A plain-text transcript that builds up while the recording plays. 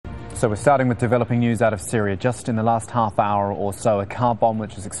So we're starting with developing news out of Syria. Just in the last half hour or so, a car bomb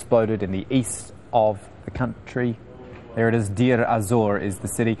which has exploded in the east of the country. There it is, Deir Ezzor is the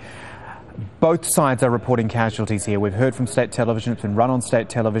city. Both sides are reporting casualties here. We've heard from state television, it's been run on state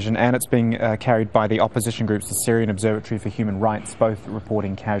television, and it's being carried by the opposition groups, the Syrian Observatory for Human Rights, both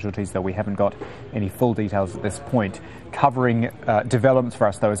reporting casualties, though we haven't got any full details at this point. Covering developments for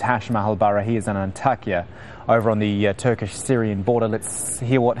us, though, is Hashim Al-Bara. He is in Antakya, over on the Turkish-Syrian border. Let's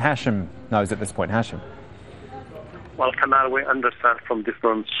hear what Hashim knows at this point. Hashim. Well, Kamal, we understand from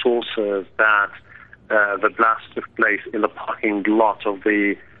different sources that the blast took place in the parking lot of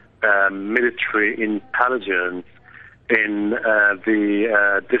the military intelligence in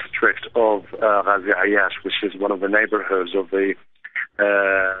the district of Jazeera, which is one of the neighborhoods of the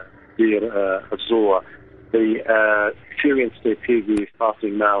Deir Ezzor. The Syrian state TV is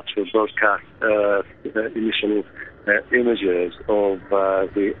starting now to broadcast initial images of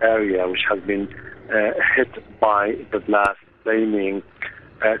the area which has been hit by the blast, blaming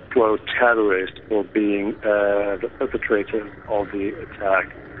quote terrorists for being the perpetrators of the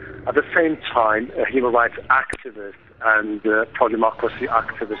attack. At the same time, human rights activists and pro-democracy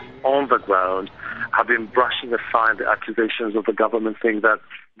activists on the ground have been brushing aside the accusations of the government, saying that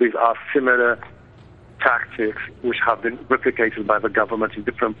these are similar tactics which have been replicated by the government in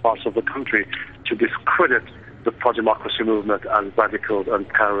different parts of the country to discredit the pro-democracy movement as radical and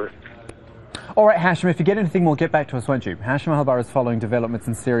terrorists. All right, Hashim, if you get anything more, get back to us, won't you? Hashim Al-Bara is following developments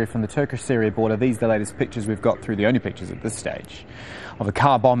in Syria from the Turkish-Syria border. These are the latest pictures we've got through, the only pictures at this stage, of a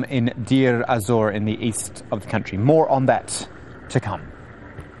car bomb in Deir Ezzor in the east of the country. More on that to come.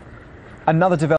 Another development.